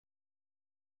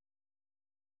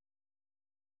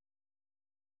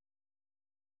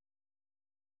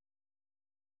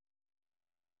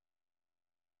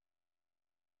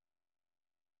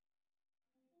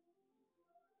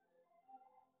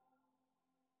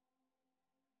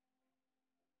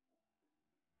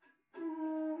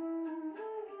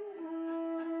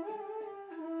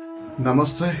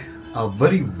Namaste, a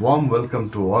very warm welcome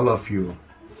to all of you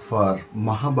for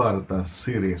Mahabharata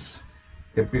series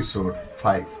episode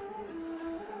 5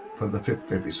 for the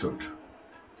fifth episode.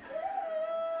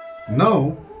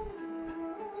 Now,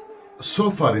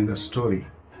 so far in the story,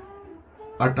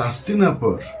 at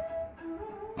Hastinapura,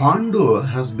 Pandu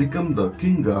has become the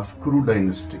king of Kuru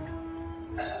dynasty.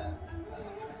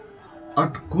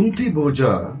 At Kunti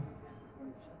Bhoja,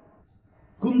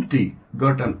 Kunti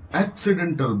got an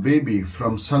accidental baby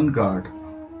from sun god,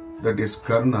 that is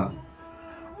Karna,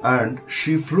 and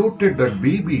she floated that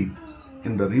baby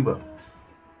in the river.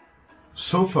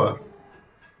 So far,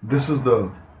 this is the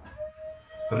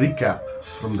recap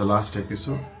from the last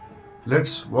episode.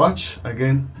 Let's watch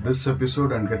again this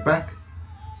episode and get back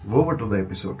over to the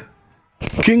episode.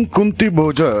 King Kunti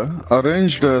Bhoja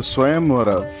arranged a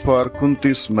swamyart for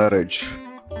Kunti's marriage.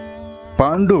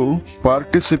 Pandu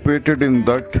participated in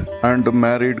that and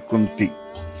married Kunti.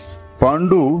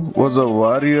 Pandu was a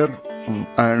warrior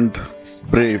and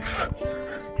brave.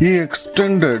 He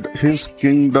extended his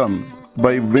kingdom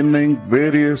by winning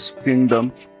various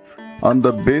kingdoms on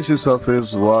the basis of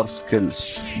his war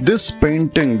skills. This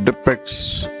painting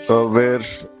depicts where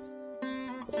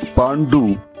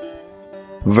Pandu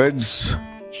weds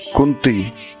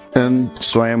Kunti in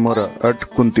swamyart at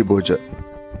Kunti Bhoja.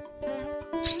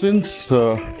 Since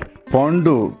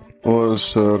Pandu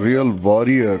was a real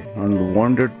warrior and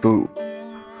wanted to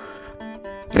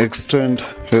extend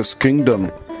his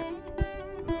kingdom,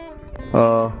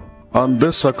 on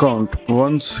this account,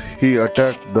 once he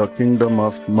attacked the kingdom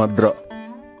of Madra.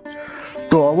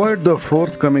 To avoid the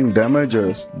forthcoming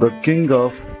damages, the king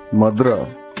of Madra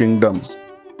kingdom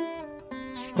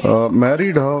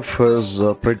married off his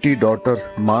pretty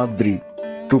daughter Madri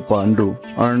to Pandu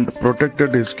and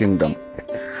protected his kingdom.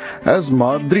 As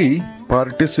Madri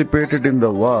participated in the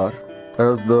war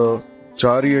as the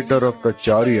charioteer of the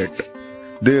chariot,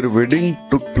 their wedding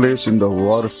took place in the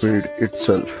war field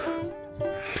itself.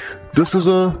 This is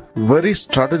a very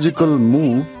strategical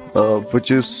move which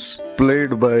is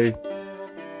played by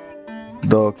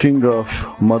the king of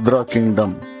Madra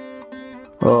kingdom.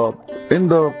 In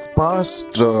the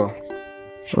past,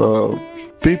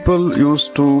 people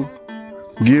used to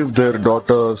give their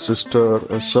daughter,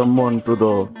 sister, someone to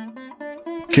the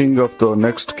king of the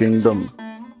next kingdom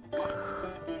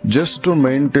just to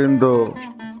maintain the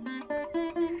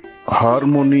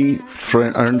harmony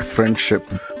and friendship,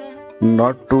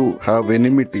 not to have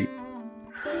enmity.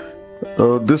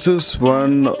 This is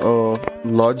one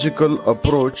logical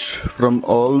approach from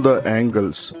all the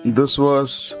angles. This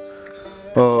was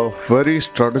a very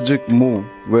strategic move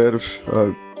where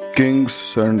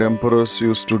kings and emperors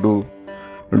used to do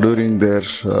during their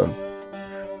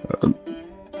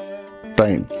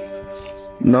time.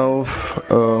 Now,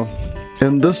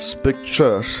 in this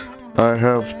picture, I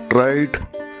have tried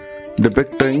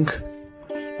depicting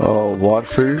a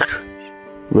warfield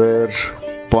where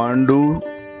Pandu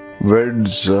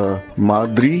weds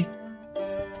Madri,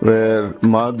 where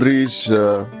Madri's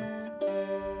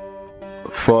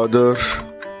father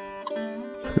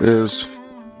is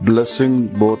blessing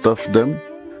both of them,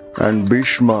 and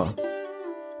Bhishma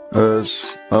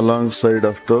is alongside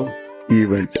of the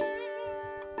event.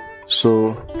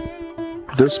 So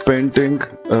this painting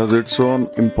has its own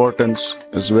importance.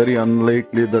 It's very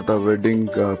unlikely that a wedding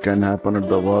can happen at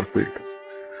the war field.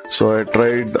 So I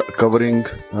tried covering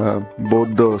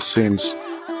both the scenes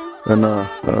in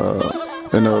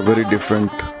a very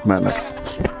different manner.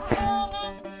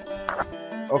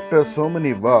 After so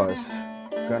many wars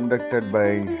conducted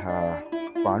by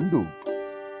Pandu,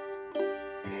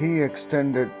 he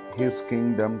extended his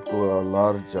kingdom to a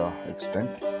large extent.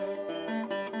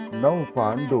 Now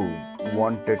Pandu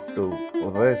wanted to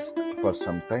rest for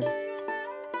some time.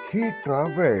 He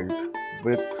travelled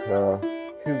with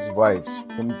his wives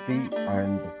Kunti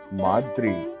and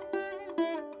Madri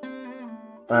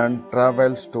and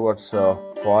travels towards a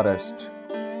forest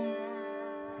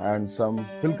and some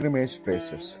pilgrimage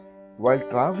places. While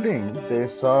travelling, they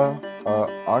saw an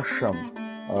ashram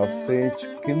of sage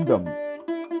kingdom.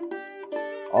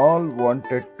 All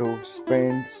wanted to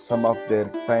spend some of their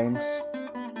times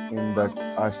in that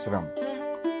ashram.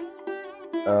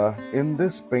 In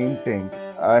this painting,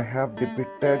 I have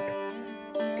depicted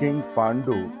King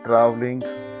Pandu traveling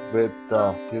with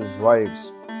his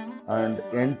wives and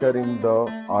entering the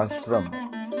ashram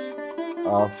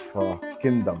of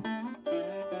kingdom.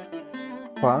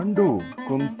 Pandu,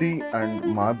 Kunti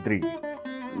and Madri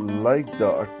liked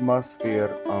the atmosphere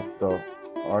of the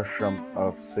ashram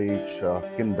of sage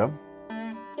kingdom.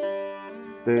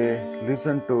 They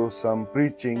listened to some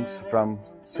preachings from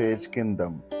sage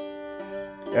kingdom.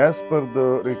 As per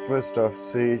the request of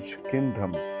sage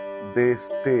Kingdom, they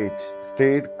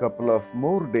stayed couple of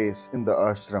more days in the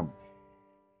ashram.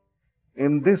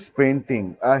 In this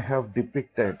painting, I have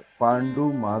depicted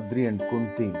Pandu, Madri, and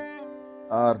Kunti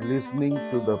are listening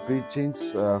to the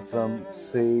preachings from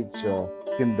sage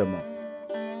Kindama.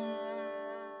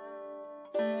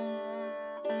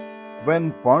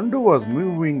 When Pandu was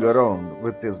moving around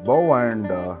with his bow and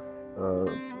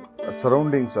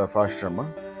surroundings of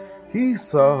ashrama, he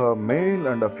saw a male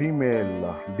and a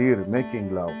female deer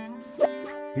making love.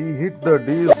 He hit the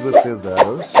deers with his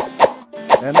arrows.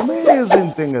 An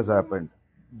amazing thing has happened.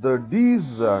 The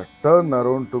deers turned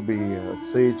around to be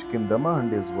Sage Kindama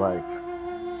and his wife.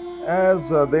 As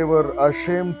they were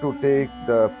ashamed to take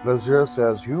the pleasures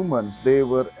as humans, they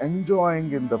were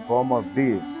enjoying in the form of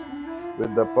deers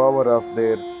with the power of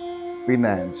their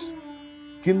penance.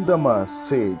 Kindama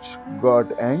sage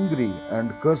got angry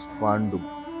and cursed Pandu.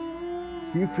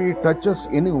 If he touches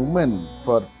any woman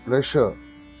for pleasure,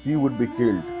 he would be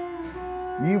killed.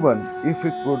 Even if he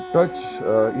could touch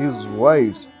his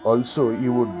wives, also he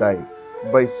would die.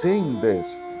 By saying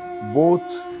this, both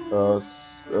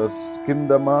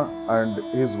Kindama and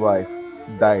his wife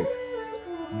died.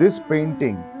 This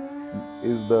painting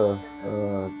is the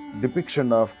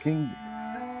depiction of King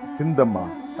Kindama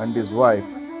and his wife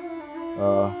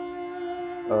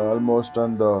almost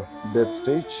on the death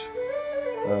stage.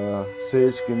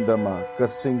 Sage Kindama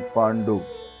cursing Pandu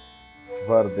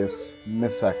for this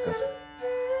massacre.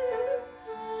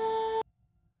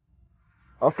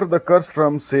 After the curse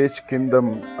from Sage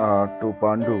Kingdom to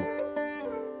Pandu,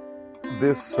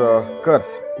 this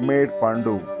curse made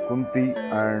Pandu, Kunti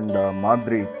and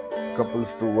Madri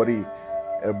couples to worry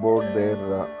about their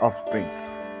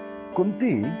offsprings.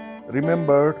 Kunti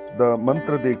remembered the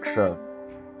mantra diksha,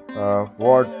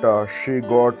 what she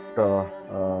got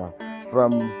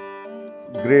from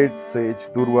great sage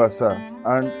Durvasa,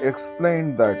 and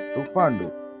explained that to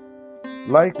Pandu.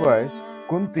 Likewise,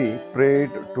 Kunti prayed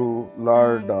to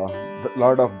the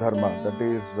Lord of Dharma, that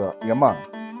is Yama,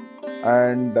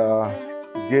 and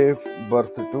gave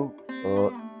birth to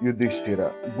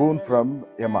Yudhishthira, born from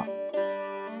Yama.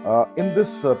 In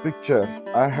this picture,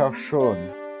 I have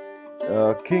shown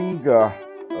King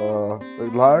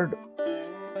Lord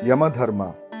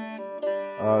Yamadharma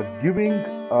giving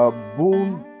a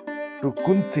boon to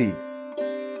Kunti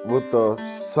with a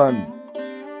son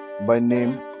by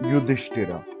name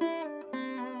Yudhishthira.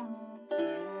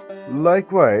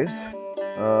 Likewise,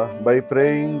 by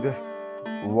praying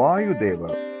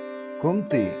Vayudeva,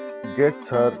 Kunti gets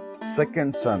her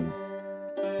second son,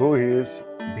 who is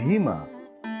Bhima.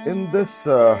 In this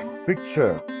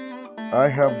picture, I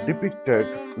have depicted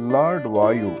Lord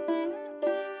Vayu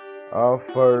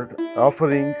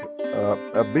offering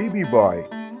a baby boy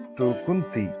to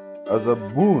Kunti as a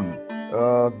boon.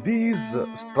 These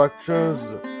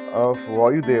structures of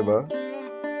Vayudeva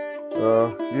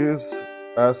is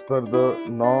as per the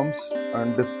norms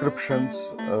and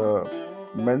descriptions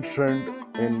mentioned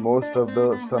in most of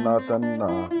the Sanatan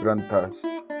Granthas.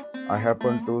 I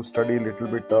happen to study a little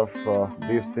bit of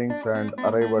these things and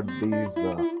arrive at these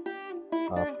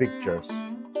pictures.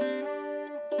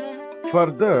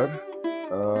 Further,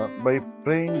 by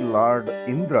praying Lord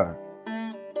Indra,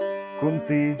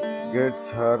 Kunti gets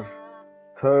her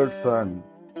third son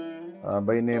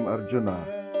by name Arjuna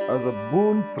as a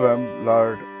boon from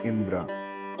Lord Indra.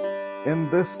 In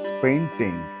this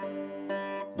painting,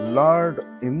 Lord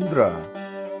Indra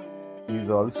is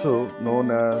also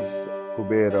known as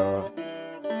Kubera.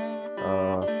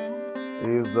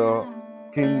 He is the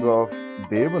king of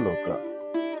Devaloka,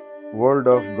 world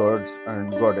of gods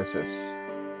and goddesses.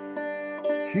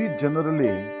 He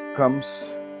generally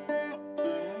comes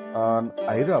on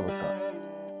Airavata.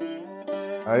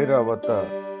 Airavata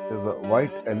is a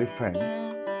white elephant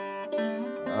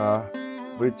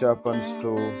which happens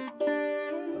to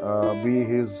be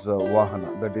his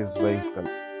vahana, that is vehicle.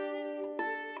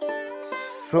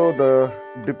 So the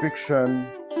depiction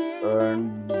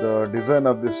and the design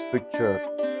of this picture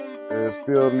is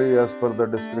purely as per the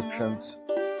descriptions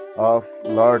of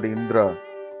Lord Indra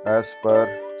as per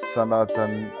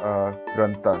Sanatan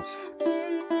Granthas.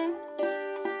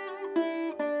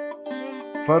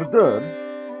 Further,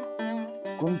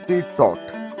 Kunti taught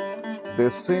the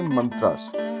same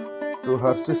mantras to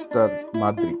her sister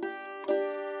Madri.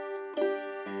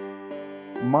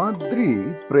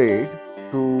 Madri prayed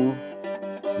to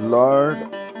Lord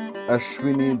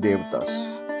Ashwini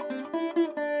Devtas.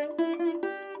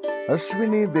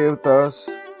 Ashwini Devtas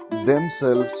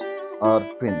themselves are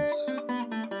twins.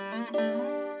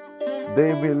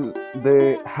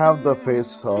 They have the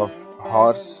face of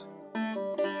horse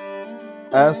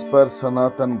As per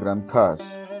Sanatan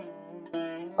Granthas,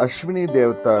 Ashwini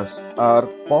Devatas are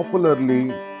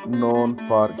popularly known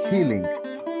for healing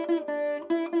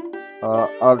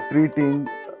or treating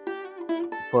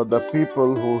for the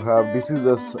people who have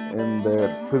diseases in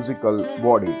their physical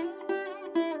body.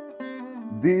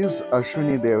 These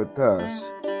Ashwini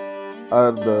Devatas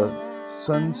are the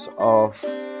sons of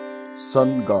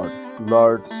sun god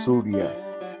Lord Surya.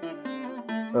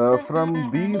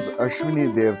 From these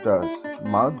Ashwini Devatas,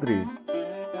 Madri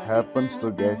happens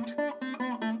to get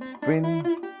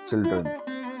twin children.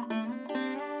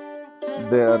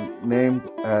 They are named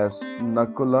as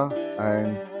Nakula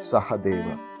and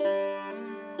Sahadeva.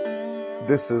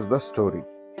 This is the story.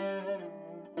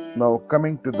 Now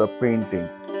coming to the painting.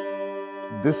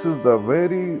 This is the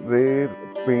very rare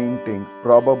painting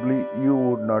probably you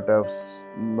would not have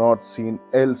not seen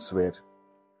elsewhere.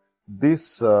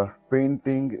 This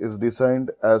painting is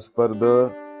designed as per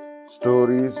the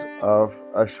stories of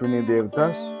Ashwini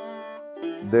Devatas,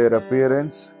 their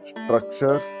appearance,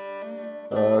 structure,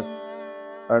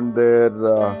 and their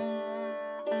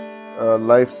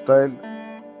lifestyle.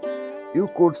 You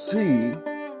could see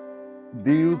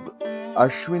these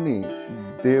Ashwini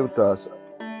Devatas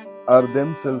are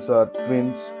themselves are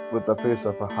twins with the face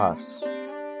of a horse.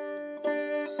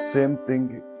 Same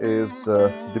thing is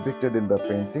depicted in the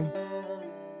painting.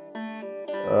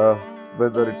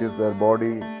 Whether it is their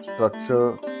body,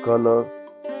 structure, color,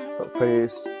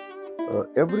 face,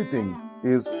 everything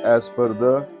is as per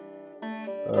the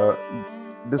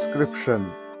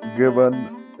description given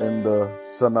in the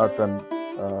Sanatan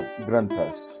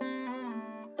Granthas.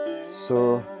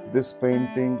 So this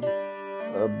painting,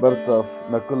 birth of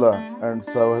Nakula and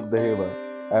Sahadeva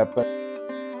happened.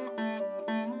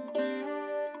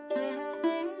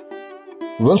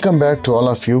 Welcome back to all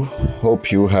of you.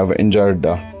 Hope you have enjoyed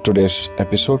today's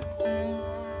episode.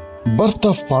 Birth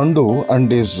of Pandu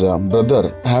and his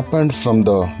brother happened from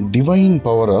the divine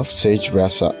power of sage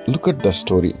Vyasa. Look at the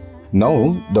story.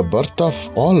 Now the birth of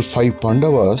all 5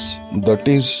 Pandavas, that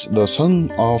is the son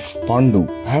of Pandu,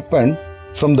 happened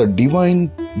from the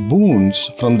divine boons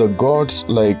from the gods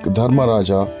like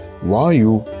Dharmaraja,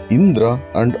 Vayu, Indra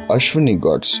and Ashwini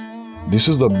gods. This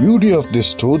is the beauty of this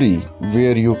story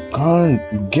where you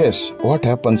can't guess what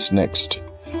happens next.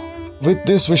 With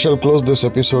this, we shall close this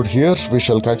episode here. We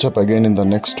shall catch up again in the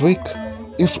next week.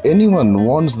 If anyone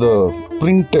wants the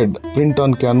print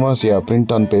on canvas,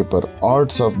 print on paper,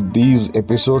 arts of these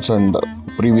episodes and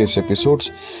previous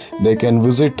episodes, they can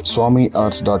visit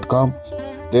swamyarts.com.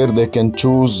 There they can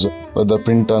choose whether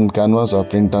print on canvas or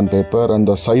print on paper and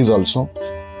the size also.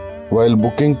 While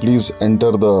booking, please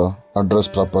enter the address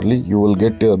properly. You will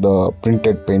get the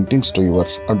printed paintings to your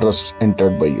address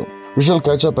entered by you. We shall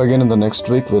catch up again in the next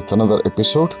week with another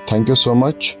episode. Thank you so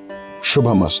much.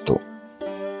 Shubhamastu.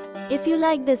 If you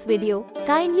like this video,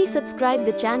 kindly subscribe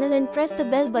the channel and press the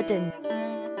bell button.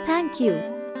 Thank you.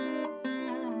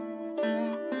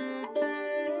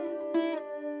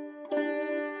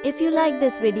 If you like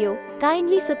this video,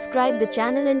 kindly subscribe the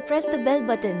channel and press the bell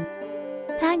button.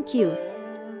 Thank you.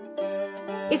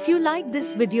 If you like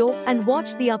this video and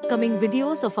watch the upcoming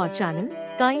videos of our channel,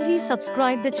 kindly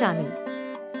subscribe the channel.